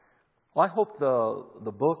Well, I hope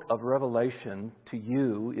the book of Revelation to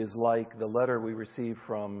you is like the letter we received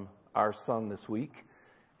from our son this week.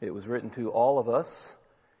 It was written to all of us,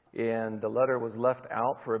 and the letter was left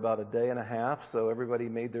out for about a day and a half, so everybody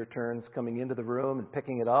made their turns coming into the room and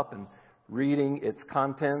picking it up and reading its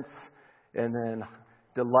contents, and then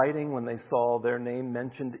delighting when they saw their name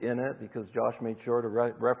mentioned in it, because Josh made sure to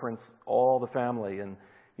reference all the family and,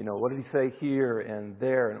 what did he say here and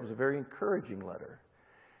there, and it was a very encouraging letter.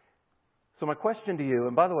 So my question to you,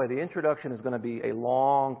 and by the way, the introduction is going to be a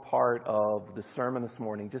long part of the sermon this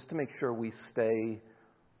morning, just to make sure we stay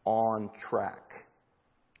on track.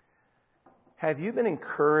 Have you been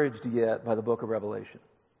encouraged yet by the book of Revelation?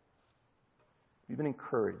 You've been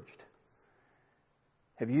encouraged.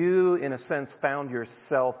 Have you, in a sense, found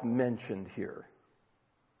yourself mentioned here?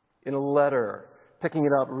 In a letter, picking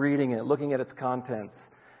it up, reading it, looking at its contents.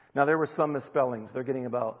 Now, there were some misspellings. They're getting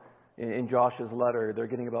about, in Josh's letter, they're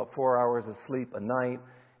getting about 4 hours of sleep a night,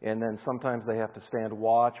 and then sometimes they have to stand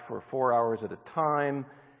watch for 4 hours at a time,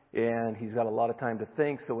 and he's got a lot of time to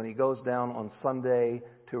think, so when he goes down on Sunday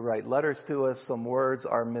to write letters to us, some words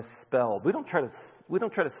are misspelled. We don't try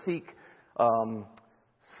to seek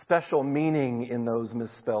special meaning in those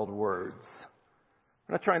misspelled words.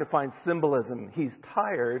 We're not trying to find symbolism. He's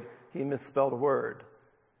tired, he misspelled a word,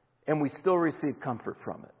 and we still receive comfort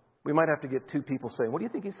from it. We might have to get two people saying, what do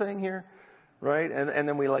you think he's saying here? Right? And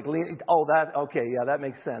then we lean, that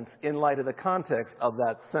makes sense in light of the context of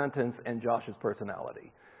that sentence and Josh's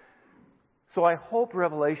personality. So I hope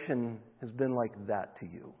Revelation has been like that to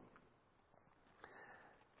you.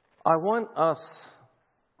 I want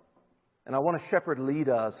Shepherd lead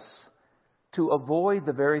us to avoid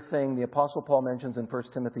the very thing the Apostle Paul mentions in 1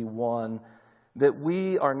 Timothy 1, that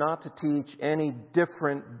we are not to teach any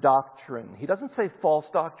different doctrine. He doesn't say false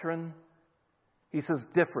doctrine. He says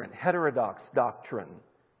different, heterodox doctrine.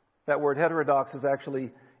 That word heterodox is actually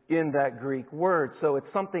in that Greek word. So it's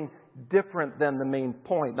something different than the main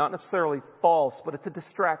point. Not necessarily false, but it's a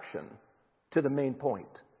distraction to the main point.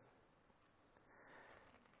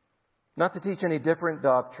 Not to teach any different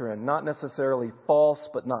doctrine, not necessarily false,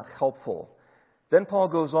 but not helpful. Then Paul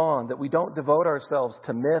goes on that we don't devote ourselves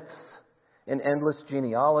to myths and endless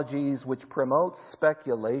genealogies which promote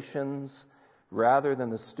speculations rather than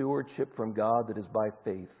the stewardship from God that is by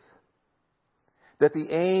faith. That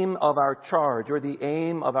the aim of our charge, or the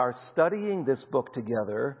aim of our studying this book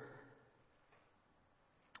together,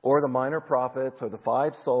 or the minor prophets, or the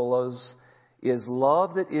five solas, is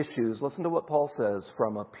love that issues, listen to what Paul says,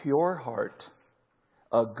 from a pure heart,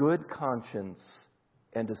 a good conscience,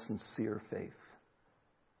 and a sincere faith.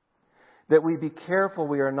 That we be careful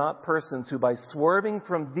we are not persons who by swerving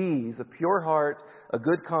from these, a pure heart, a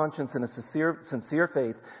good conscience, and a sincere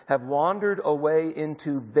faith, have wandered away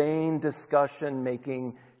into vain discussion,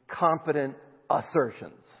 making confident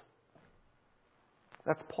assertions.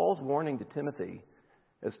 That's Paul's warning to Timothy,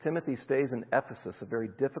 as Timothy stays in Ephesus, a very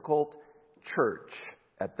difficult church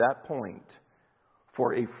at that point,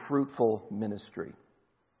 for a fruitful ministry.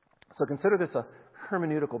 So consider this a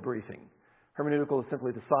hermeneutical briefing. Hermeneutical is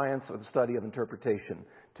simply the science or the study of interpretation,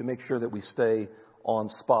 to make sure that we stay on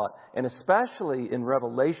spot. And especially in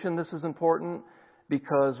Revelation, this is important,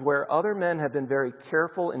 because where other men have been very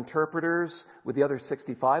careful interpreters with the other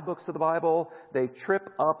 65 books of the Bible, they trip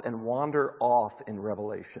up and wander off in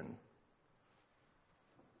Revelation.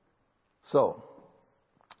 So,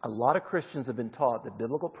 a lot of Christians have been taught that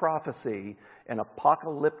biblical prophecy and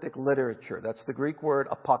apocalyptic literature, that's the Greek word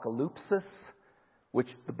apocalypsis, which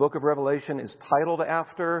the book of Revelation is titled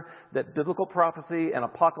after, that biblical prophecy and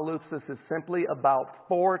apocalypsis is simply about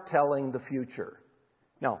foretelling the future.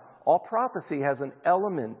 Now, all prophecy has an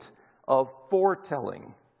element of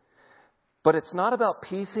foretelling, but it's not about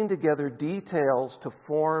piecing together details to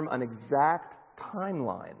form an exact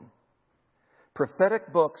timeline.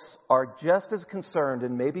 Prophetic books are just as concerned,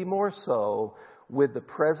 and maybe more so, with the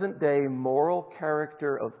present day moral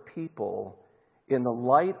character of people in the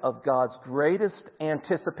light of God's greatest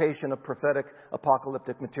anticipation of prophetic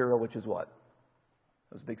apocalyptic material, which is what?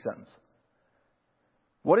 That was a big sentence.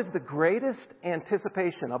 What is the greatest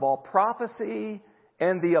anticipation of all prophecy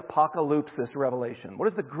and the apocalypsis revelation? What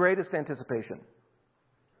is the greatest anticipation?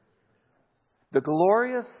 The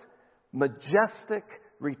glorious, majestic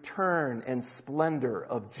return and splendor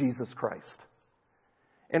of Jesus Christ.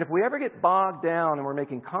 And if we ever get bogged down and we're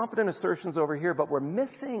making confident assertions over here, but we're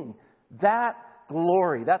missing that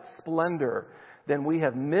glory, that splendor, then we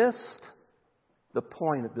have missed the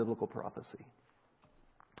point of biblical prophecy.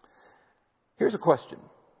 Here's a question.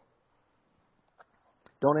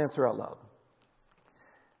 Don't answer out loud.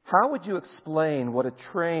 How would you explain what a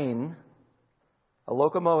train, a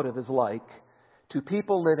locomotive is like to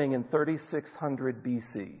people living in 3600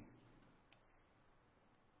 BC.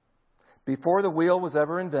 Before the wheel was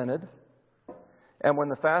ever invented, and when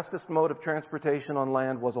the fastest mode of transportation on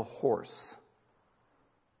land was a horse.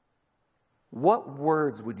 What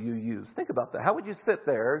words would you use? Think about that. How would you sit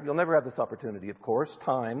there? You'll never have this opportunity, of course.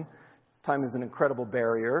 Time is an incredible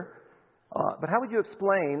barrier. But how would you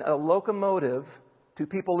explain a locomotive to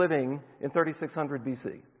people living in 3600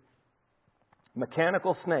 BC?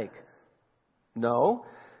 Mechanical snake. No,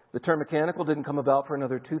 the term mechanical didn't come about for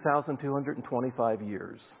another 2,225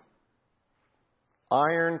 years.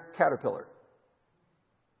 Iron caterpillar.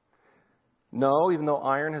 No, even though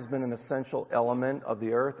iron has been an essential element of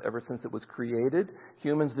the earth ever since it was created,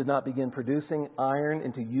 humans did not begin producing iron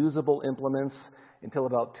into usable implements until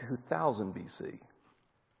about 2000 BC.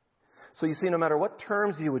 So you see, no matter what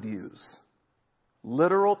terms you would use,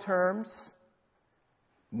 literal terms,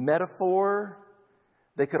 metaphor,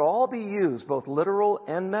 they could all be used, both literal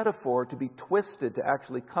and metaphor, to be twisted to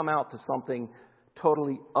actually come out to something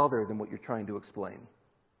totally other than what you're trying to explain.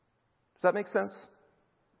 Does that make sense?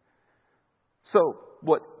 So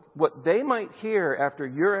what they might hear after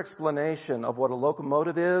your explanation of what a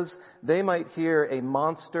locomotive is, they might hear a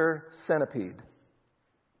monster centipede.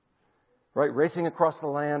 Right? Racing across the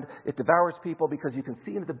land. It devours people because you can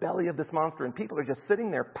see into the belly of this monster and people are just sitting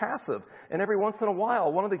there passive. And every once in a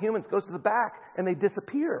while, one of the humans goes to the back and they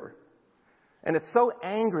disappear. And it's so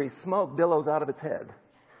angry, smoke billows out of its head.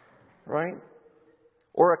 Right?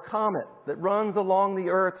 Or a comet that runs along the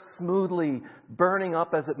earth smoothly, burning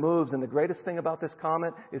up as it moves. And the greatest thing about this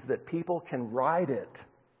comet is that people can ride it.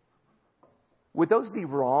 Would those be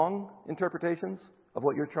wrong interpretations of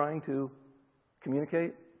what you're trying to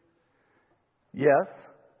communicate? Yes.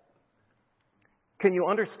 Can you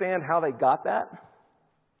understand how they got that?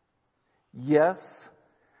 Yes.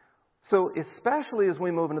 So especially as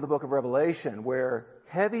we move into the book of Revelation, where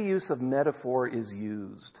heavy use of metaphor is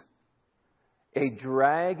used. A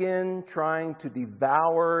dragon trying to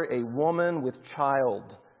devour a woman with child.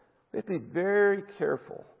 We have to be very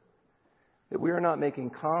careful that we are not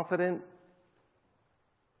making confident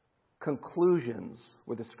conclusions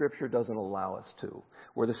where the Scripture doesn't allow us to.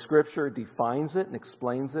 Where the Scripture defines it and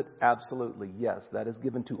explains it, absolutely, yes. That is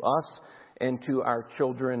given to us and to our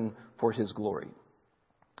children for His glory.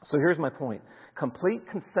 So here's my point. Complete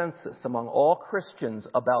consensus among all Christians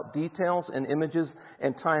about details and images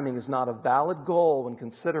and timing is not a valid goal when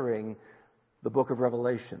considering the book of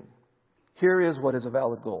Revelation. Here is what is a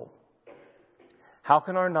valid goal. How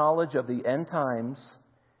can our knowledge of the end times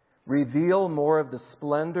reveal more of the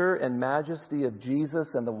splendor and majesty of Jesus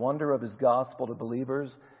and the wonder of His gospel to believers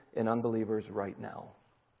and unbelievers right now?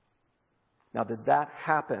 Now, did that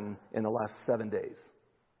happen in the last 7 days?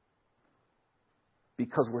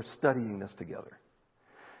 Because we're studying this together.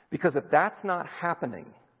 Because if that's not happening,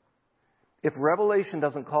 if Revelation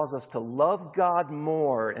doesn't cause us to love God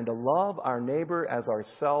more and to love our neighbor as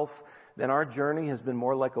ourselves, then our journey has been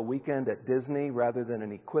more like a weekend at Disney rather than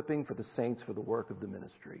an equipping for the saints for the work of the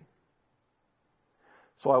ministry.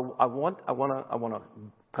 So I want to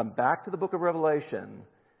come back to the book of Revelation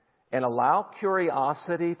and allow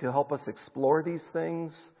curiosity to help us explore these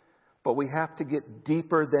things, but we have to get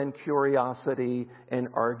deeper than curiosity and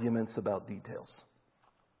arguments about details.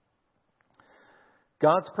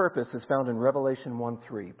 God's purpose is found in Revelation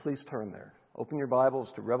 1:3. Please turn there. Open your Bibles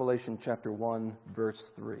to Revelation chapter 1, verse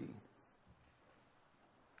 3.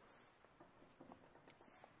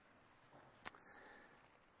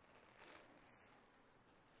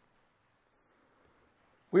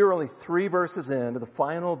 We are only 3 verses into the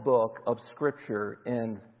final book of Scripture,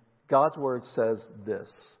 and God's Word says this: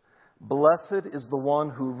 "Blessed is the one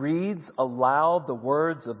who reads aloud the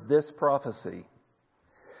words of this prophecy,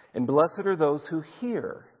 and blessed are those who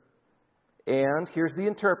hear." And here's the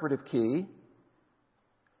interpretive key: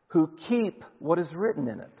 who keep what is written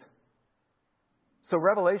in it. So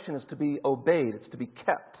Revelation is to be obeyed, it's to be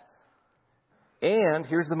kept. And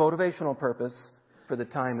here's the motivational purpose: for the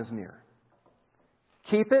time is near.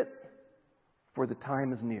 Keep it, for the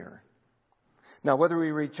time is near. Now, whether we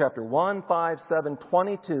read chapter 1, 5, 7,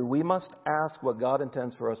 22, we must ask what God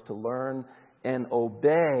intends for us to learn and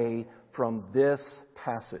obey from this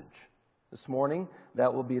passage. This morning,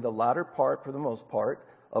 that will be the latter part, for the most part,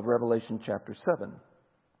 of Revelation chapter 7.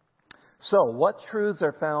 So, what truths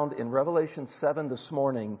are found in Revelation 7 this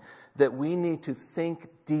morning that we need to think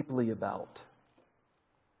deeply about?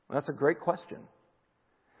 That's a great question.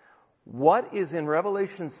 What is in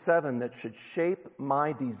Revelation 7 that should shape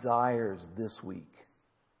my desires this week?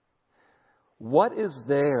 What is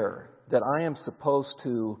there that I am supposed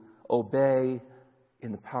to obey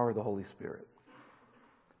in the power of the Holy Spirit?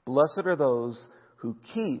 Blessed are those who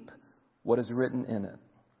keep what is written in it.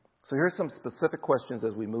 So here's some specific questions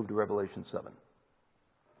as we move to Revelation 7.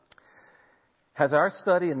 Has our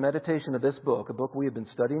study and meditation of this book, a book we have been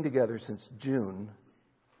studying together since June,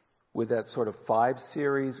 with that sort of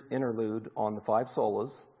 5-series interlude on the 5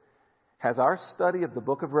 solas, has our study of the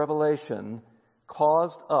book of Revelation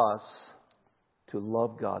caused us to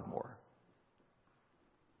love God more?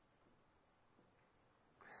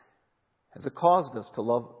 Has it caused us to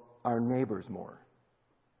love our neighbors more?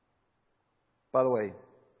 By the way,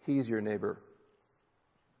 he's your neighbor.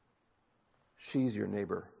 She's your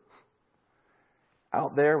neighbor.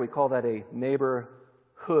 Out there, we call that a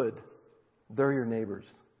neighborhood. They're your neighbors.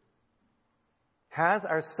 Has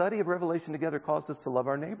our study of Revelation together caused us to love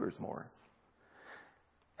our neighbors more?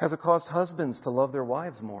 Has it caused husbands to love their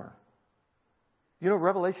wives more? You know,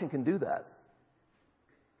 Revelation can do that.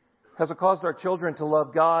 Has it caused our children to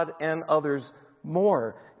love God and others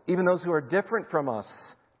more? Even those who are different from us,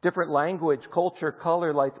 different language, culture,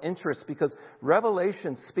 color, life interests, because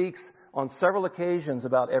Revelation speaks on several occasions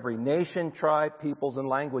about every nation, tribe, peoples, and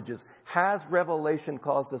languages. Has Revelation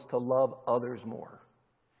caused us to love others more?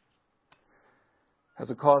 Has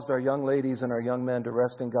it caused our young ladies and our young men to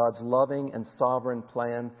rest in God's loving and sovereign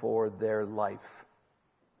plan for their life?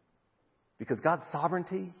 Because God's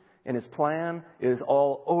sovereignty and His plan is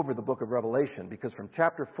all over the book of Revelation. Because from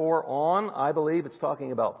chapter 4 on, I believe it's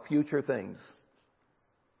talking about future things.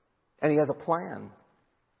 And He has a plan.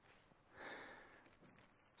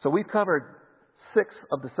 So we've covered 6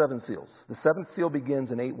 of the 7 seals. The 7th seal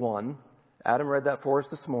begins in 8:1. Adam read that for us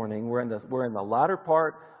this morning. We're in the latter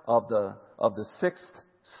part of the 6th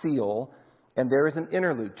seal, and there is an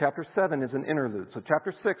interlude. Chapter 7 is an interlude. So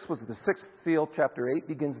chapter 6 was the 6th seal. Chapter 8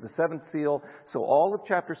 begins the 7th seal. So all of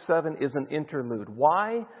chapter 7 is an interlude.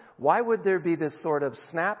 Why? Why would there be this sort of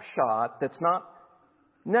snapshot that's not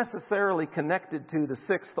necessarily connected to the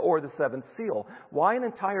 6th or the 7th seal? Why an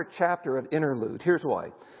entire chapter of interlude? Here's why.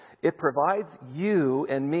 It provides you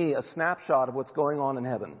and me a snapshot of what's going on in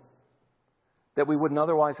heaven that we wouldn't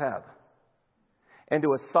otherwise have. And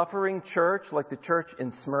to a suffering church like the church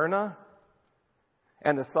in Smyrna,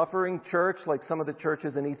 and a suffering church like some of the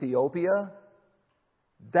churches in Ethiopia,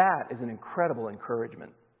 that is an incredible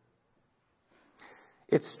encouragement.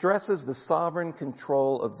 It stresses the sovereign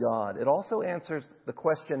control of God. It also answers the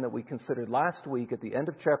question that we considered last week at the end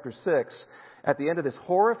of chapter 6, at the end of this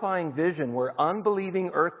horrifying vision where unbelieving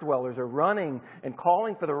earth dwellers are running and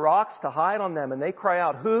calling for the rocks to hide on them, and they cry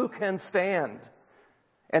out, "Who can stand?"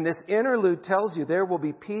 And this interlude tells you there will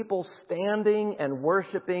be people standing and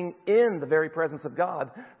worshiping in the very presence of God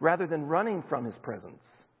rather than running from His presence.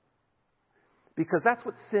 Because that's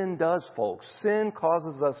what sin does, folks. Sin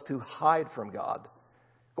causes us to hide from God.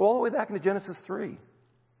 Go all the way back into Genesis 3.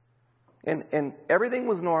 And everything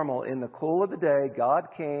was normal. In the cool of the day, God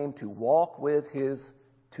came to walk with His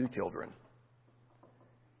 2 children.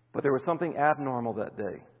 But there was something abnormal that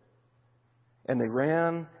day. And they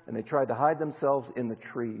ran and they tried to hide themselves in the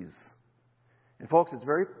trees. And folks, it's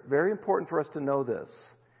very, very important for us to know this.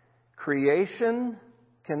 Creation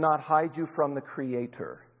cannot hide you from the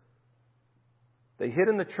Creator. They hid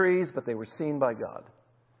in the trees, but they were seen by God.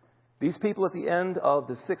 These people at the end of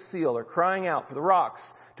the 6th seal are crying out for the rocks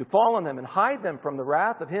to fall on them and hide them from the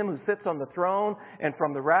wrath of Him who sits on the throne and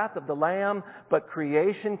from the wrath of the Lamb. But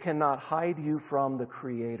creation cannot hide you from the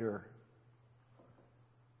Creator.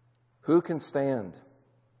 Who can stand?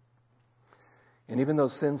 And even though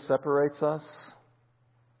sin separates us,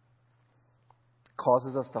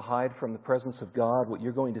 causes us to hide from the presence of God, what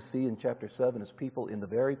you're going to see in chapter 7 is people in the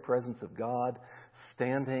very presence of God,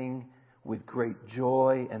 standing with great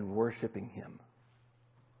joy and worshiping Him.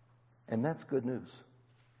 And that's good news.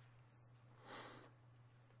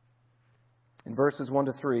 In verses 1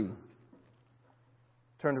 to 3,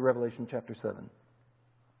 turn to Revelation chapter 7.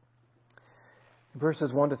 In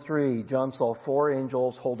verses 1 to 3, John saw 4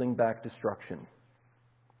 angels holding back destruction.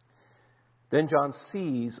 Then John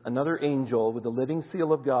sees another angel with the living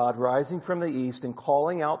seal of God rising from the east and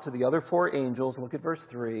calling out to the other 4 angels. Look at verse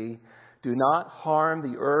 3. Do not harm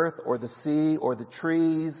the earth or the sea or the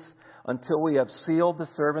trees until we have sealed the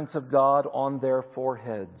servants of God on their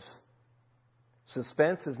foreheads.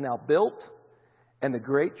 Suspense is now built, and the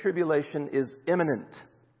great tribulation is imminent.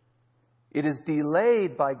 It is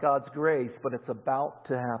delayed by God's grace, but it's about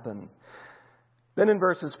to happen. Then in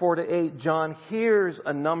verses 4 to 8, John hears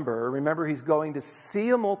a number. Remember, he's going to see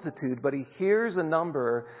a multitude, but he hears a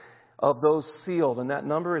number of those sealed, and that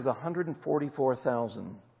number is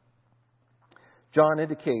 144,000. John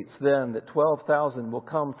indicates then that 12,000 will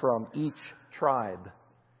come from each tribe.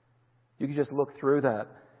 You can just look through that.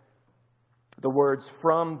 The words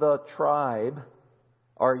from the tribe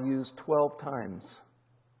are used 12 times.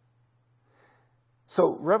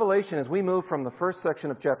 So Revelation, as we move from the first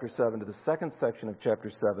section of chapter 7 to the second section of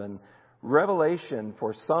chapter 7, Revelation,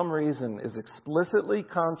 for some reason, is explicitly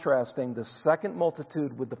contrasting the second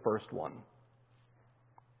multitude with the first one.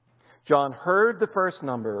 John heard the first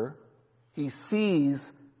number. He sees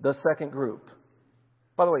the second group.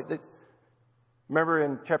 By the way, remember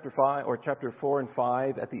in chapter 5 or chapter 4 and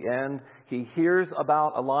 5 at the end, he hears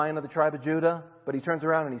about a lion of the tribe of Judah, but he turns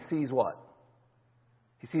around and he sees what?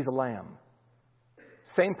 He sees a lamb.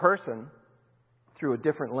 Same person through a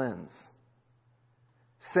different lens.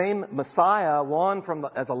 Same Messiah, one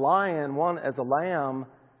as a lion, one as a lamb,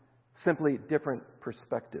 simply different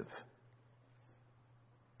perspective.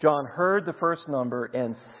 John heard the first number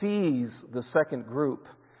and sees the second group.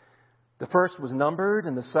 The first was numbered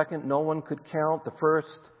and the second no one could count. The first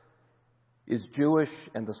is Jewish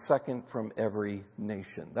and the second from every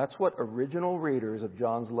nation. That's what original readers of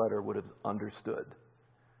John's letter would have understood.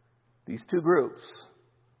 These two groups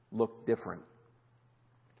look different.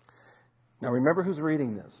 Now remember who's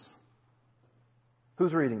reading this.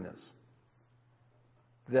 Who's reading this?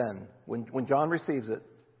 Then, when John receives it,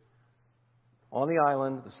 on the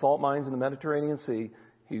island, the salt mines in the Mediterranean Sea,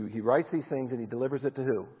 he writes these things and he delivers it to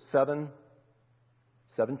who? Seven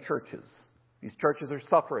churches. These churches are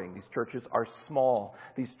suffering. These churches are small.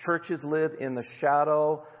 These churches live in the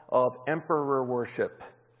shadow of emperor worship.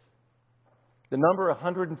 The number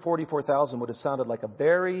 144,000 would have sounded like a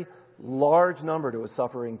very large number to a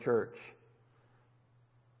suffering church.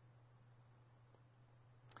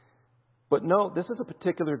 But no, this is a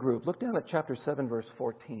particular group. Look down at chapter 7, verse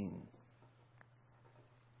 14.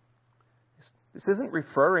 This isn't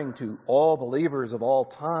referring to all believers of all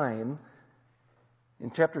time. In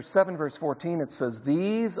chapter 7, verse 14, it says,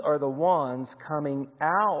 "These are the ones coming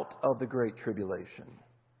out of the great tribulation."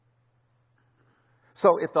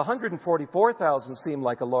 So if the 144,000 seem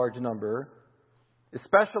like a large number,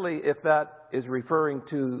 especially if that is referring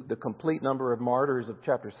to the complete number of martyrs of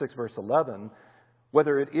chapter 6, verse 11,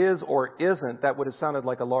 whether it is or isn't, that would have sounded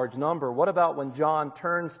like a large number. What about when John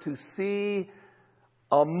turns to see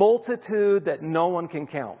a multitude that no one can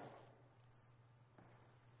count?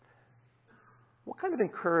 What kind of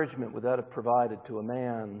encouragement would that have provided to a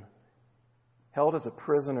man held as a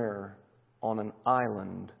prisoner on an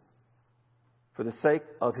island for the sake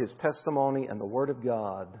of his testimony and the Word of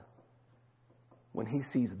God when he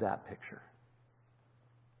sees that picture?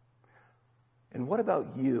 And what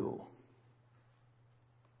about you?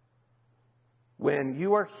 When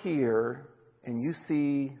you are here and you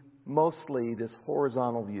see mostly this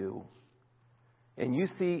horizontal view, and you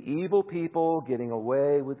see evil people getting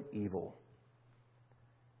away with evil,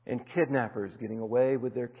 and kidnappers getting away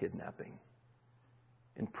with their kidnapping,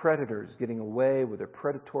 and predators getting away with their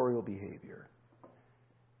predatorial behavior,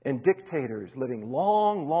 and dictators living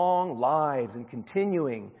long, long lives and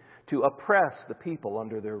continuing to oppress the people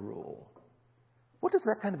under their rule. What does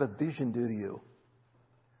that kind of a vision do to you?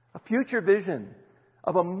 A future vision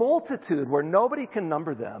of a multitude where nobody can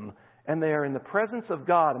number them, and they are in the presence of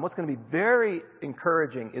God. And what's going to be very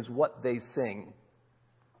encouraging is what they sing.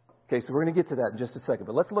 Okay, so we're going to get to that in just a second.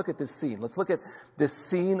 But let's look at this scene. Let's look at this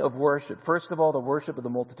scene of worship. First of all, the worship of the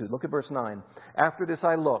multitude. Look at verse 9. "After this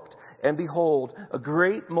I looked, and behold, a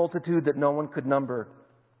great multitude that no one could number."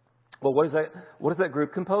 Well, what is that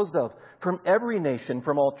group composed of? "From every nation,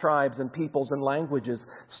 from all tribes and peoples and languages,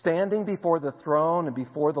 standing before the throne and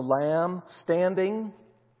before the Lamb, standing,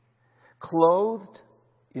 clothed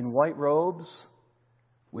in white robes,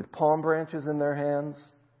 with palm branches in their hands,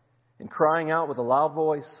 and crying out with a loud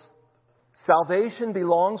voice, 'Salvation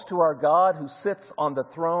belongs to our God who sits on the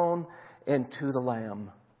throne and to the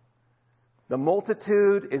Lamb.'" The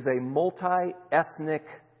multitude is a multi-ethnic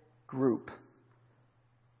group.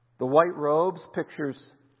 The white robes pictures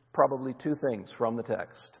probably two things from the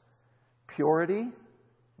text. Purity.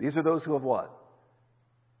 These are those who have what?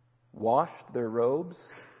 Washed their robes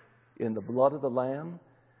in the blood of the Lamb.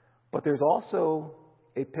 But there's also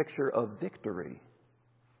a picture of victory.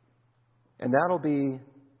 And that'll be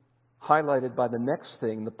highlighted by the next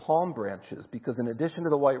thing, the palm branches. Because in addition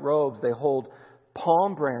to the white robes, they hold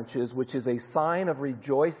palm branches, which is a sign of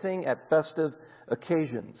rejoicing at festive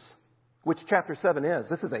occasions. Which chapter 7 is.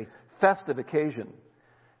 This is a festive occasion.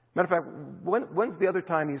 Matter of fact, when's the other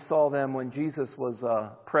time you saw them when Jesus was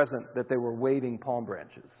present that they were waving palm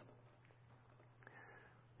branches?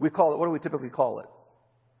 We call it, what do we typically call it?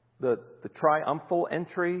 The triumphal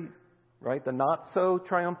entry, right? The not so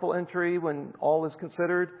triumphal entry when all is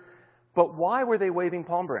considered. But why were they waving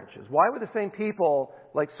palm branches? Why were the same people,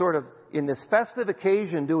 like sort of in this festive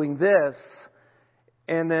occasion doing this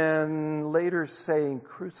and then later saying,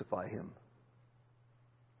 "Crucify him."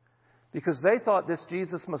 Because they thought this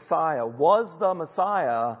Jesus Messiah was the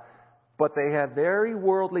Messiah, but they had very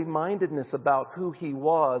worldly mindedness about who he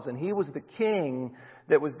was, and he was the king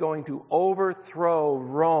that was going to overthrow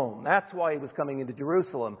Rome. That's why he was coming into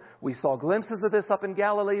Jerusalem. We saw glimpses of this up in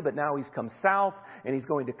Galilee, but now he's come south, and he's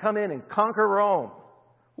going to come in and conquer Rome.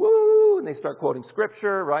 Woo! And they start quoting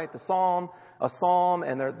Scripture, right? A psalm,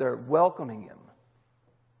 and they're welcoming him.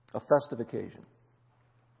 A festive occasion.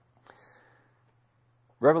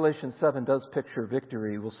 Revelation 7 does picture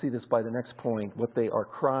victory. We'll see this by the next point, what they are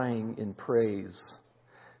crying in praise.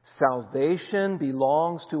 Salvation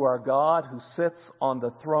belongs to our God who sits on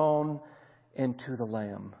the throne and to the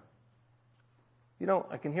Lamb. You know,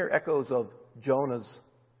 I can hear echoes of Jonah's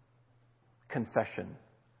confession.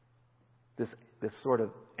 This sort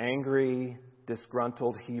of angry,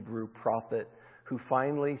 disgruntled Hebrew prophet who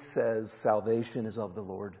finally says, "Salvation is of the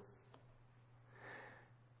Lord."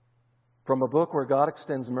 From a book where God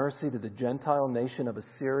extends mercy to the Gentile nation of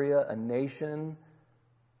Assyria, a nation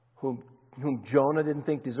whom Jonah didn't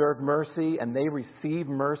think deserved mercy, and they receive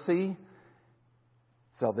mercy,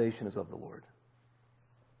 salvation is of the Lord.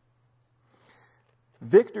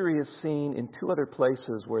 Victory is seen in two other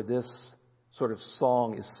places where this sort of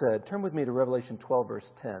song is said. Turn with me to Revelation 12, verse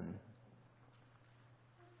 10.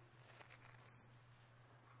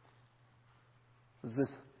 This is this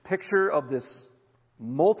picture of this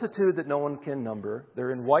multitude that no one can number.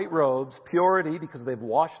 They're in white robes, purity because they've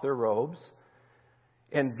washed their robes,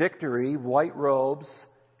 and victory, white robes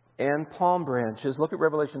and palm branches. Look at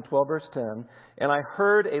Revelation 12, verse 10. "And I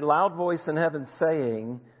heard a loud voice in heaven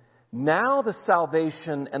saying, 'Now the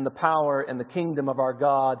salvation and the power and the kingdom of our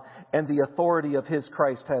God and the authority of his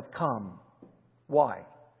Christ have come.'" Why?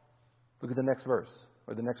 Look at the next verse,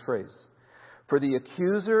 or the next phrase. "For the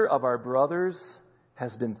accuser of our brothers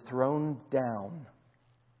has been thrown down,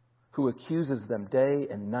 who accuses them day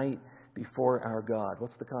and night before our God."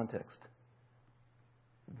 What's the context?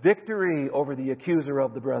 Victory over the accuser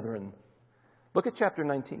of the brethren. Look at chapter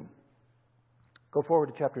 19. Go forward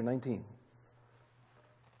to chapter 19.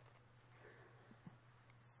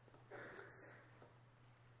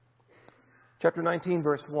 Chapter 19,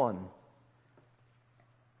 verse 1.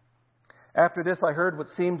 "After this I heard what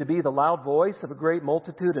seemed to be the loud voice of a great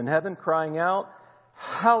multitude in heaven crying out,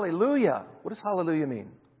 'Hallelujah!'" What does hallelujah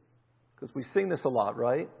mean? Because we sing this a lot,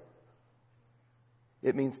 right?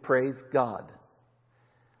 It means praise God.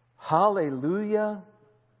 Hallelujah.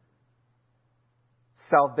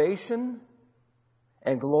 Salvation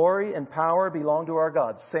and glory and power belong to our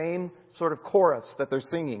God. Same sort of chorus that they're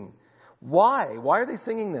singing. Why? Why are they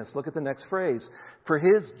singing this? Look at the next phrase. "For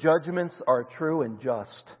his judgments are true and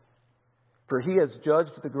just. For he has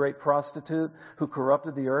judged the great prostitute who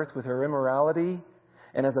corrupted the earth with her immorality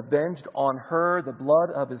and has avenged on her the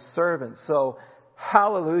blood of his servants." So,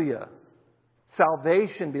 hallelujah.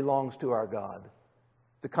 Salvation belongs to our God.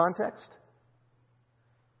 The context?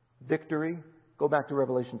 Victory. Go back to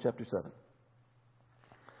Revelation chapter 7.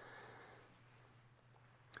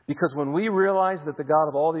 Because when we realize that the God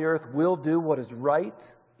of all the earth will do what is right,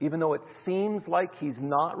 even though it seems like he's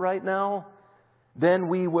not right now, then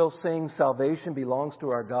we will sing, "Salvation belongs to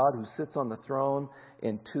our God who sits on the throne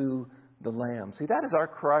and to the Lamb." See, that is our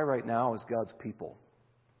cry right now as God's people.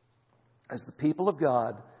 As the people of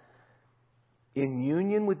God, in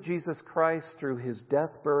union with Jesus Christ through his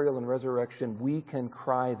death, burial, and resurrection, we can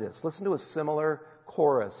cry this. Listen to a similar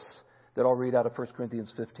chorus that I'll read out of 1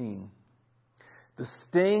 Corinthians 15. "The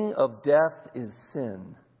sting of death is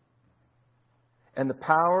sin, and the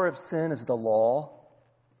power of sin is the law.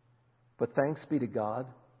 But thanks be to God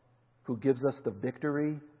who gives us the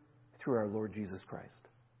victory through our Lord Jesus Christ."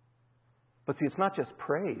 But see, it's not just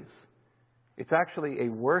praise. It's actually a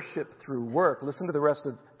worship through work. Listen to the rest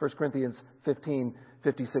of 1 Corinthians 15,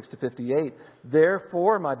 56 to 58.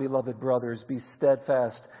 "Therefore, my beloved brothers, be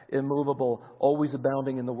steadfast, immovable, always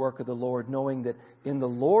abounding in the work of the Lord, knowing that in the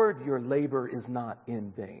Lord your labor is not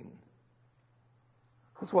in vain."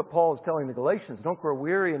 That's what Paul is telling the Galatians. Don't grow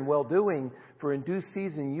weary in well-doing, for in due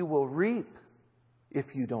season you will reap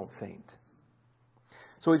if you don't faint.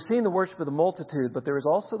 So we've seen the worship of the multitude, but there is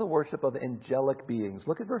also the worship of angelic beings.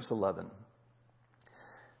 Look at verse 11.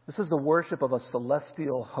 This is the worship of a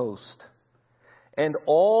celestial host. "And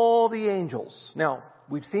all the angels." Now,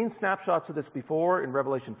 we've seen snapshots of this before in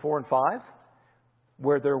Revelation 4 and 5,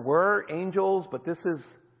 where there were angels, but this is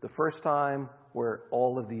the first time where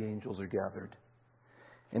all of the angels are gathered.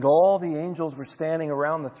 "And all the angels were standing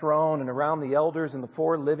around the throne and around the elders and the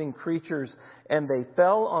four living creatures, and they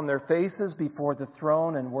fell on their faces before the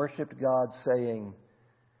throne and worshipped God, saying,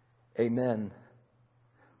 'Amen.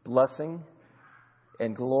 blessing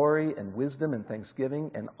and glory and wisdom and thanksgiving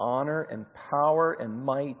and honor and power and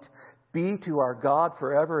might be to our God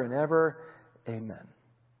forever and ever. Amen.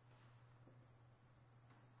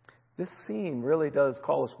 This scene really does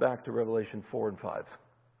call us back to Revelation 4 and 5.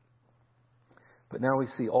 But now we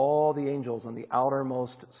see all the angels in the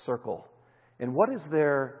outermost circle. And what is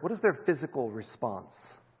their physical response?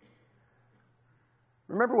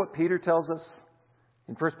 Remember what Peter tells us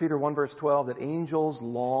in 1 Peter 1 verse 12, that angels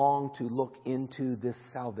long to look into this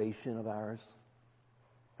salvation of ours.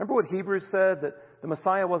 Remember what Hebrews said, that the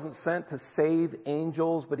Messiah wasn't sent to save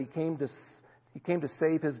angels, but He came to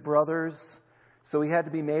save His brothers. So He had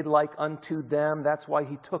to be made like unto them. That's why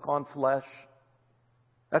He took on flesh.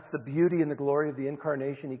 That's the beauty and the glory of the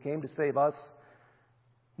incarnation. He came to save us,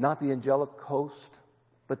 not the angelic host.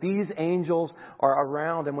 But these angels are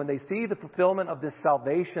around, and when they see the fulfillment of this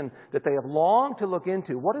salvation that they have longed to look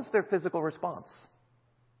into, what is their physical response?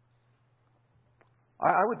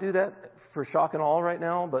 I would do that for shock and awe right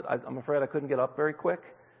now, but I'm afraid I couldn't get up very quick.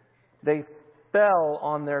 They fell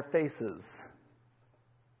on their faces.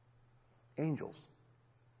 Angels.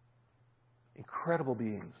 Incredible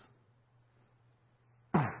beings.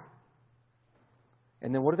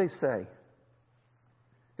 And then what do they say?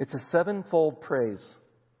 It's a sevenfold praise.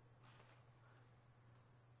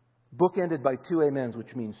 Bookended by two amens,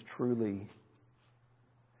 which means truly.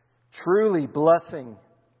 Truly blessing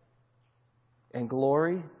and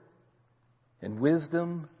glory and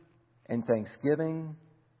wisdom and thanksgiving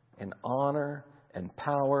and honor and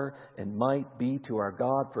power and might be to our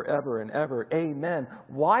God forever and ever. Amen.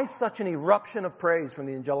 Why such an eruption of praise from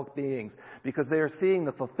the angelic beings? Because they are seeing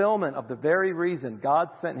the fulfillment of the very reason God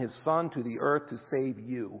sent His Son to the earth to save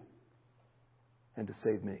you and to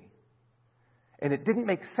save me. And it didn't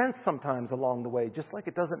make sense sometimes along the way, just like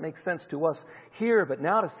it doesn't make sense to us here. But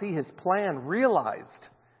now to see His plan realized,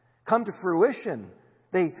 come to fruition,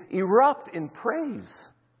 they erupt in praise.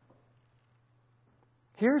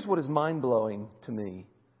 Here's what is mind-blowing to me.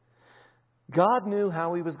 God knew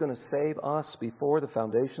how He was going to save us before the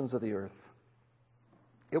foundations of the earth.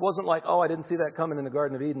 It wasn't like, I didn't see that coming in the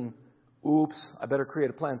Garden of Eden. Oops, I better create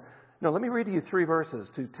a plan. No, let me read to you 3 verses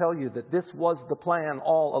to tell you that this was the plan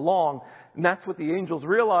all along. And that's what the angels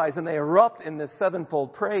realize, and they erupt in this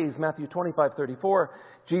sevenfold praise. Matthew 25:34,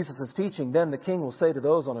 Jesus is teaching, then the King will say to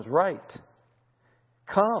those on His right,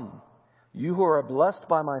 come, you who are blessed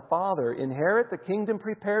by my Father, inherit the kingdom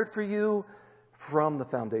prepared for you from the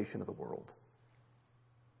foundation of the world.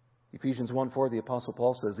 Ephesians 1:4, the Apostle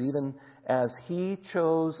Paul says, even as He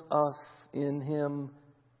chose us in Him,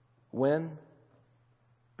 when?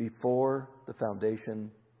 Before the foundation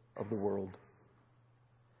of the world.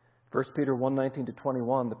 1 Peter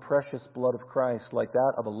 1:19-21, the precious blood of Christ, like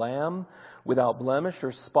that of a lamb without blemish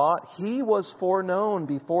or spot, He was foreknown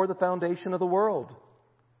before the foundation of the world.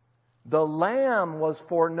 The Lamb was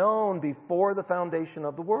foreknown before the foundation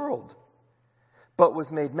of the world, but was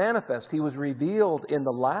made manifest. He was revealed in the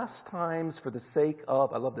last times for the sake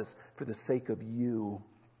of, I love this, for the sake of you,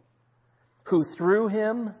 who through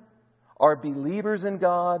Him are believers in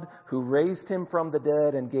God, who raised Him from the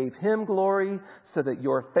dead and gave Him glory, so that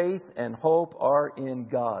your faith and hope are in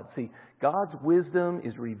God. See, God's wisdom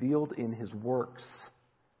is revealed in His works,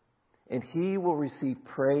 and He will receive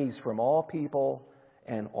praise from all people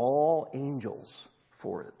and all angels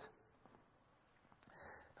for it.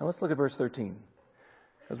 Now let's look at verse 13.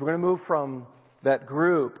 As we're going to move from that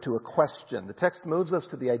group to a question, the text moves us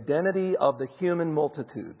to the identity of the human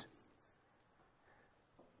multitude.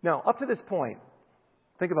 Now, up to this point,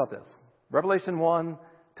 think about this. Revelation 1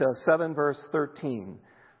 to 7, verse 13.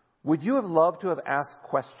 Would you have loved to have asked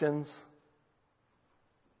questions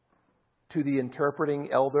to the interpreting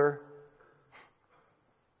elder?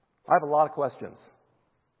 I have a lot of questions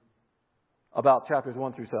about chapters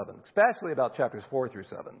 1 through 7, especially about chapters 4 through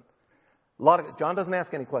 7. John doesn't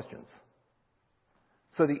ask any questions.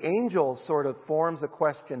 So the angel sort of forms a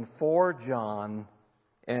question for John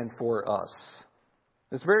and for us.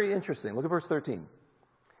 It's very interesting. Look at verse 13.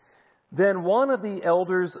 Then one of the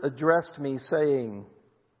elders addressed me, saying,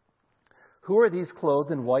 who are these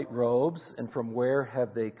clothed in white robes, and from where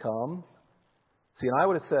have they come? See, and I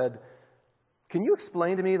would have said, can you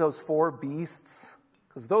explain to me those 4 beasts?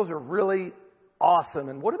 Because those are really awesome.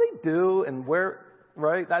 And what do they do? And where,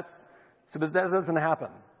 right? But that doesn't happen.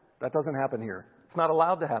 That doesn't happen here. It's not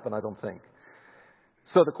allowed to happen, I don't think.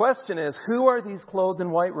 So the question is, who are these clothed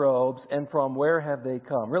in white robes, and from where have they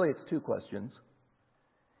come? Really, it's 2 questions.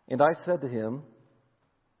 And I said to him,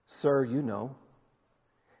 sir, you know.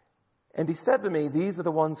 And he said to me, these are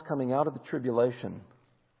the ones coming out of the tribulation.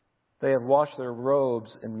 They have washed their robes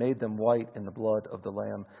and made them white in the blood of the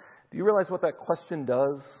Lamb. Do you realize what that question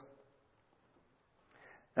does?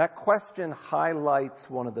 That question highlights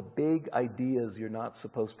one of the big ideas you're not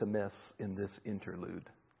supposed to miss in this interlude.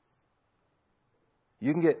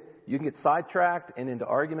 You can get sidetracked and into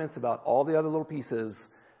arguments about all the other little pieces,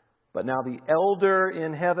 but now the elder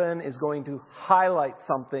in heaven is going to highlight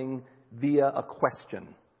something via a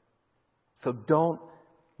question. So don't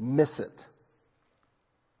miss it.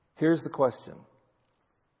 Here's the question.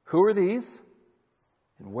 Who are these?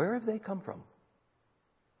 And where have they come from?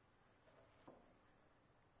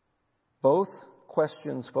 Both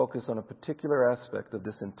questions focus on a particular aspect of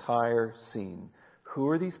this entire scene. Who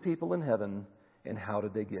are these people in heaven, and how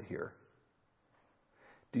did they get here?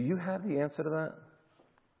 Do you have the answer to that?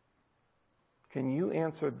 Can you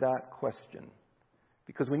answer that question?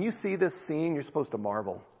 Because when you see this scene, you're supposed to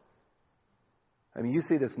marvel. I mean, you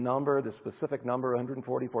see this number, this specific number,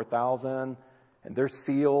 144,000, and they're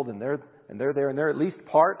sealed, and they're there, and they're at least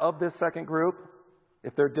part of this second group.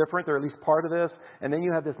 If they're different, they're at least part of this. And then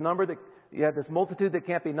you have this number that you have this multitude that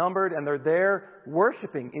can't be numbered, and they're there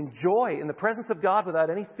worshiping in joy in the presence of God without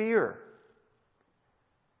any fear.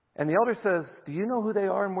 And the elder says, "Do you know who they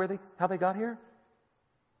are and how they got here?"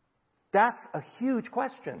 That's a huge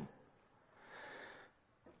question.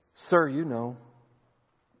 Sir, you know.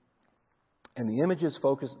 And the image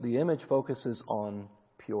focuses on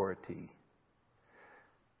purity.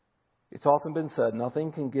 It's often been said,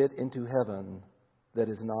 nothing can get into heaven that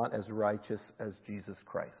is not as righteous as Jesus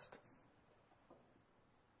Christ.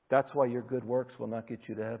 That's why your good works will not get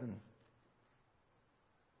you to heaven.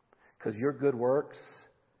 Because your good works,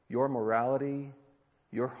 your morality,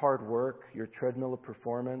 your hard work, your treadmill of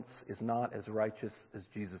performance is not as righteous as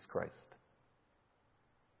Jesus Christ.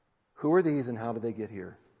 Who are these and how did they get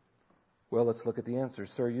here? Well, let's look at the answer.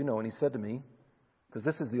 Sir, you know. And he said to me, because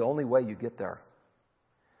this is the only way you get there.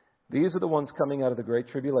 These are the ones coming out of the great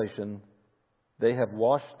tribulation. They have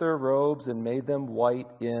washed their robes and made them white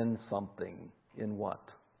in something. In what?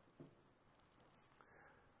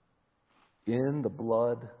 In the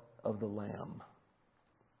blood of the Lamb.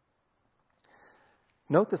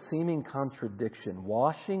 Note the seeming contradiction.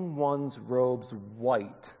 Washing one's robes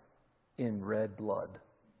white in red blood.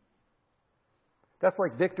 That's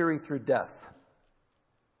like victory through death,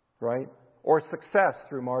 right? Or success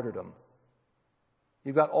through martyrdom.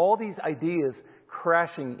 You've got all these ideas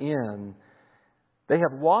crashing in. They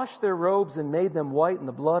have washed their robes and made them white in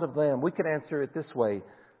the blood of the Lamb. We could answer it this way.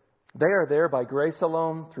 They are there by grace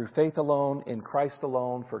alone, through faith alone, in Christ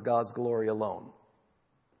alone, for God's glory alone.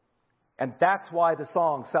 And that's why the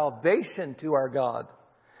song, Salvation to Our God.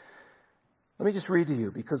 Let me just read to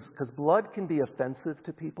you, because blood can be offensive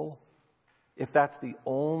to people. If that's the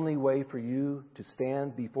only way for you to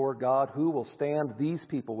stand before God, who will stand? These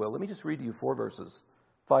people will. Let me just read to you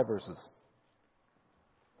 5 verses.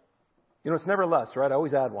 You know, it's never less, right? I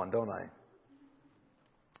always add one, don't I?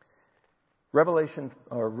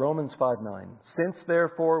 Romans 5:9. Since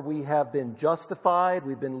therefore we have been justified,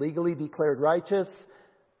 we've been legally declared righteous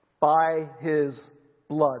by His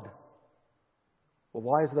blood. Well,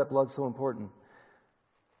 why is that blood so important?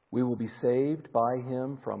 We will be saved by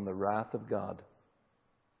Him from the wrath of God.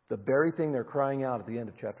 The very thing they're crying out at the end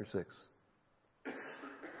of chapter 6.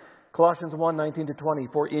 Colossians 1:19-20.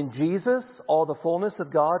 For in Jesus all the fullness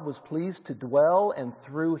of God was pleased to dwell, and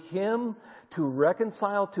through Him to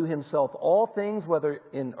reconcile to Himself all things, whether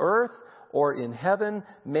in earth or in heaven,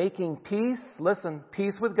 making peace. Listen,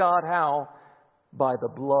 peace with God. How? By the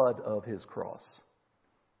blood of His cross.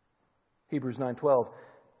 Hebrews 9:12.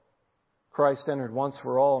 Christ entered once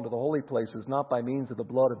for all into the holy places, not by means of the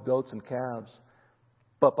blood of goats and calves,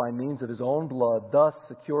 but by means of His own blood, thus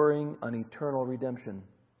securing an eternal redemption.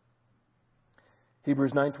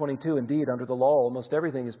 Hebrews 9:22, indeed, under the law, almost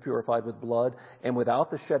everything is purified with blood, and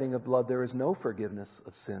without the shedding of blood, there is no forgiveness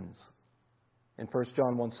of sins. In 1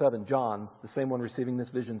 John 1:7, John, the same one receiving this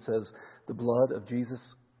vision, says, the blood of Jesus,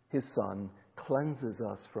 His Son, cleanses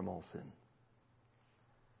us from all sin.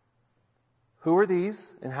 Who are these,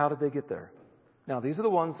 and how did they get there? Now, these are the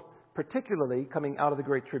ones particularly coming out of the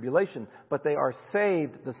Great Tribulation, but they are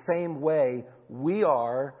saved the same way we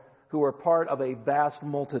are, who are part of a vast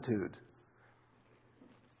multitude.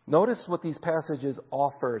 Notice what these passages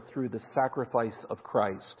offer through the sacrifice of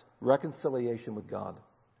Christ. Reconciliation with God.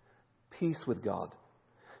 Peace with God.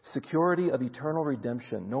 Security of eternal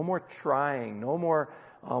redemption. No more trying. No more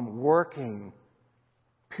working.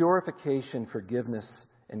 Purification, forgiveness,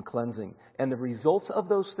 and cleansing. And the results of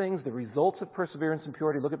those things, the results of perseverance and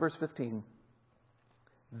purity. Look at verse 15.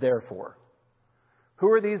 Therefore.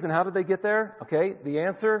 Who are these and how did they get there? Okay, the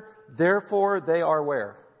answer, therefore they are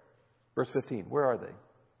where? Verse 15. Where are they?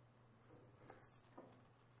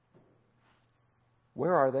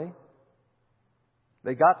 Where are they?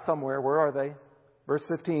 They got somewhere. Where are they? Verse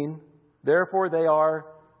 15. Therefore they are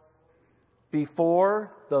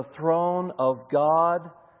before the throne of God.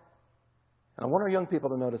 And I want our young people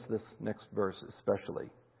to notice this next verse especially.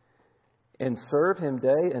 And serve Him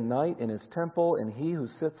day and night in His temple, and He who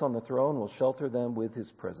sits on the throne will shelter them with His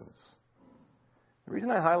presence. The reason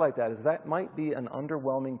I highlight that is that might be an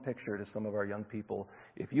underwhelming picture to some of our young people.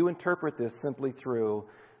 If you interpret this simply through,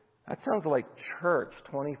 that sounds like church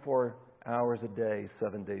 24 hours a day,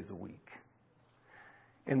 7 days a week.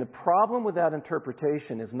 And the problem with that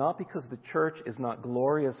interpretation is not because the church is not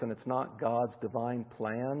glorious and it's not God's divine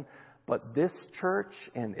plan, but this church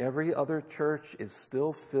and every other church is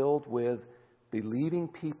still filled with believing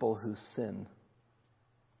people who sin,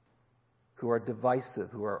 who are divisive,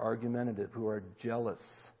 who are argumentative, who are jealous,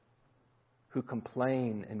 who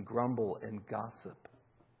complain and grumble and gossip.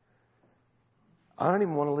 I don't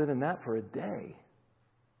even want to live in that for a day,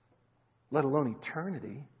 let alone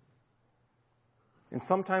eternity. And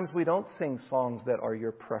sometimes we don't sing songs that are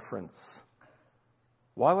your preference.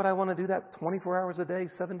 Why would I want to do that 24 hours a day,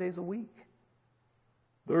 7 days a week?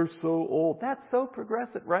 They're so old. That's so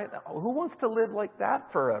progressive, right? Who wants to live like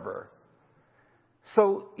that forever?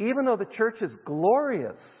 So even though the church is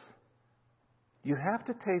glorious, you have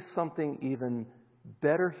to taste something even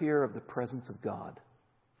better here of the presence of God.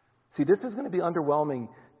 See, this is going to be underwhelming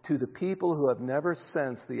to the people who have never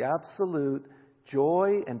sensed the absolute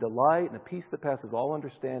joy and delight and a peace that passes all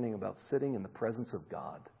understanding about sitting in the presence of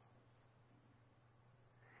God.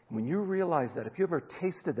 When you realize that, if you ever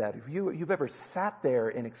tasted that, if you've ever sat there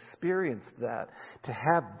and experienced that, to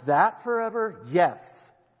have that forever, yes,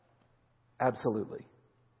 absolutely.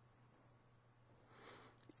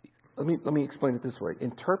 Let me explain it this way.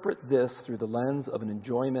 Interpret this through the lens of an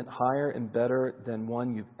enjoyment higher and better than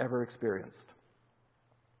one you've ever experienced.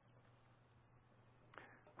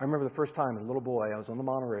 I remember the first time as a little boy, I was on the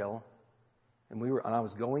monorail, and I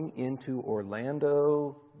was going into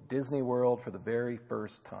Orlando Disney World for the very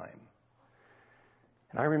first time.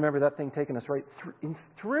 And I remember that thing taking us right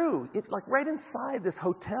through. It's like right inside this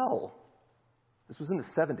hotel. This was in the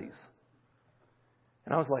 70s.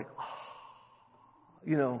 And I was like, oh,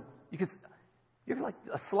 you have like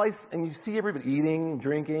a slice, and you see everybody eating,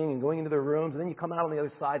 drinking, and going into their rooms, and then you come out on the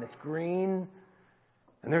other side, and it's green.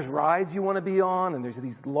 And there's rides you want to be on, and there's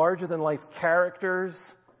these larger-than-life characters.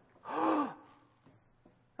 That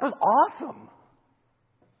was awesome.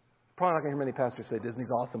 Probably not going to hear many pastors say Disney's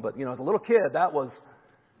awesome, but, as a little kid, that was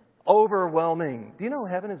overwhelming. Do you know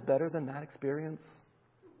heaven is better than that experience?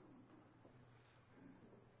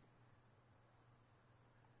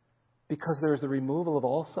 Because there's the removal of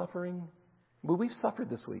all suffering. Well, we've suffered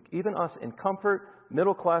this week. Even us in comfort,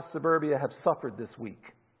 middle-class suburbia have suffered this week.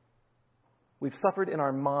 We've suffered in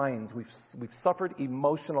our minds. We've suffered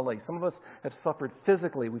emotionally. Some of us have suffered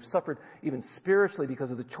physically. We've suffered even spiritually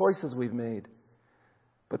because of the choices we've made.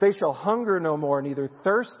 But they shall hunger no more, neither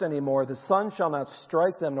thirst any more. The sun shall not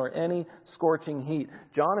strike them, nor any scorching heat.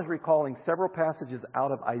 John is recalling several passages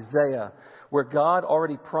out of Isaiah where God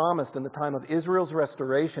already promised in the time of Israel's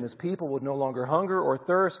restoration His people would no longer hunger or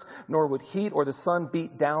thirst, nor would heat or the sun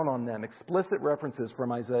beat down on them. Explicit references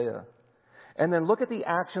from Isaiah. And then look at the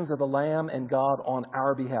actions of the Lamb and God on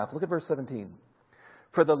our behalf. Look at verse 17.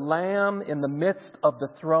 For the Lamb in the midst of the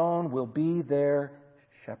throne will be their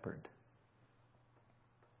shepherd.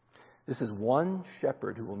 This is one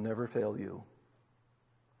shepherd who will never fail you.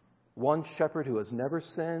 One shepherd who has never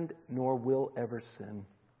sinned nor will ever sin.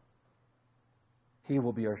 He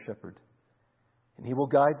will be our shepherd. And He will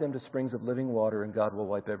guide them to springs of living water, and God will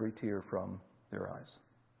wipe every tear from their eyes.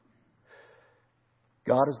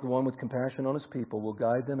 God is the one with compassion on His people, will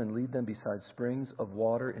guide them and lead them beside springs of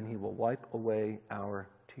water, and He will wipe away our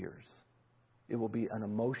tears. It will be an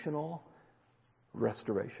emotional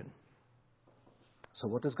restoration. So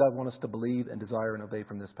what does God want us to believe and desire and obey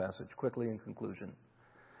from this passage? Quickly in conclusion.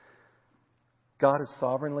 God is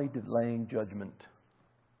sovereignly delaying judgment.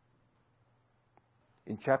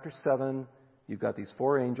 In chapter 7, you've got these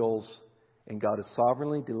 4 angels, and God is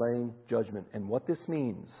sovereignly delaying judgment. And what this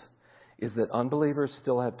means is that unbelievers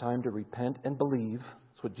still have time to repent and believe.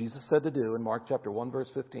 That's what Jesus said to do in Mark chapter 1, verse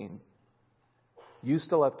 15. You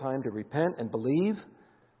still have time to repent and believe,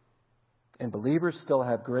 and believers still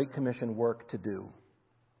have Great Commission work to do.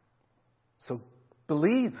 So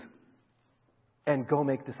believe and go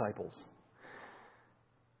make disciples.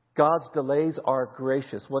 God's delays are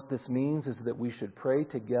gracious. What this means is that we should pray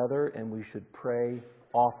together and we should pray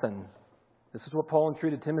often. This is what Paul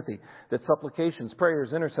entreated Timothy, that supplications,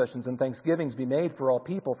 prayers, intercessions, and thanksgivings be made for all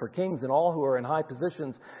people, for kings and all who are in high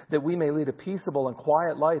positions, that we may lead a peaceable and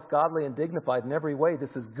quiet life, godly and dignified in every way. This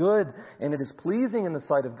is good, and it is pleasing in the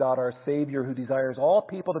sight of God our Savior, who desires all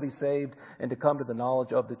people to be saved and to come to the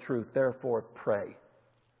knowledge of the truth. Therefore, pray.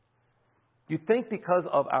 You'd think because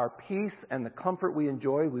of our peace and the comfort we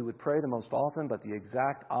enjoy, we would pray the most often, but the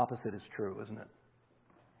exact opposite is true, isn't it?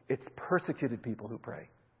 It's persecuted people who pray.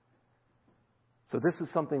 So this is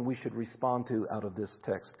something we should respond to out of this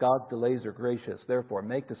text. God's delays are gracious. Therefore,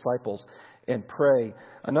 make disciples and pray.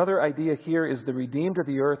 Another idea here is the redeemed of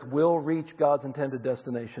the earth will reach God's intended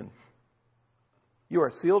destination. You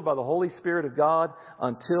are sealed by the Holy Spirit of God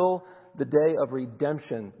until the day of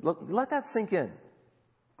redemption. Look, let that sink in.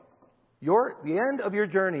 The end of your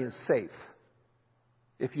journey is safe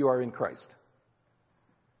if you are in Christ.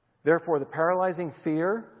 Therefore, the paralyzing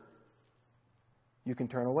fear you can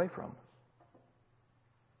turn away from.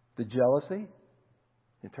 The jealousy,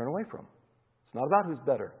 you turn away from. It's not about who's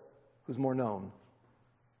better, who's more known.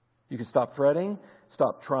 You can stop fretting,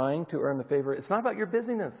 stop trying to earn the favor. It's not about your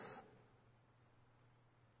busyness.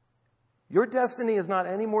 Your destiny is not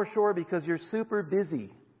any more sure because you're super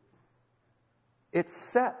busy. It's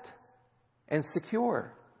set and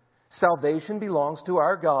secure. Salvation belongs to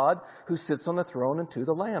our God who sits on the throne and to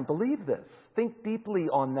the Lamb. Believe this. Think deeply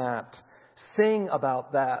on that. Sing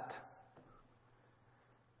about that.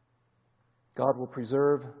 God will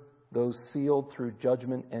preserve those sealed through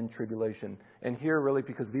judgment and tribulation. And here, really,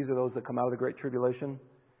 because these are those that come out of the Great Tribulation,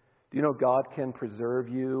 do you know God can preserve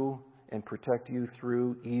you and protect you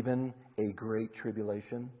through even a great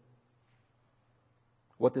tribulation?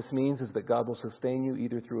 What this means is that God will sustain you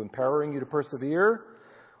either through empowering you to persevere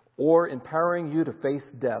or empowering you to face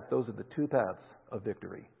death. Those are the two paths of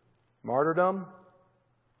victory. Martyrdom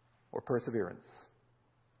or perseverance.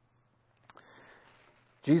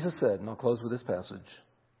 Jesus said, and I'll close with this passage,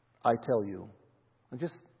 I tell you,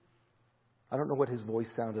 I don't know what his voice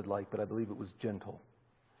sounded like, but I believe it was gentle.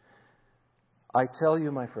 I tell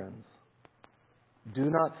you, my friends,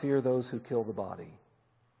 do not fear those who kill the body,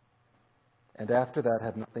 and after that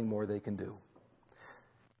have nothing more they can do.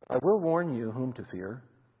 I will warn you whom to fear.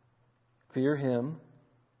 Fear him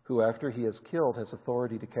who, after he has killed, has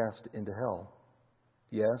authority to cast into hell.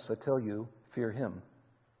 Yes, I tell you, fear him.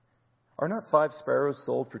 Are not 5 sparrows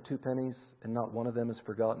sold for 2 pennies, and not one of them is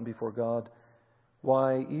forgotten before God?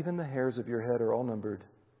 Why, even the hairs of your head are all numbered.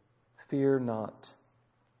 Fear not.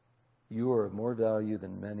 You are of more value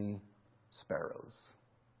than many sparrows.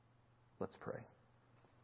 Let's pray.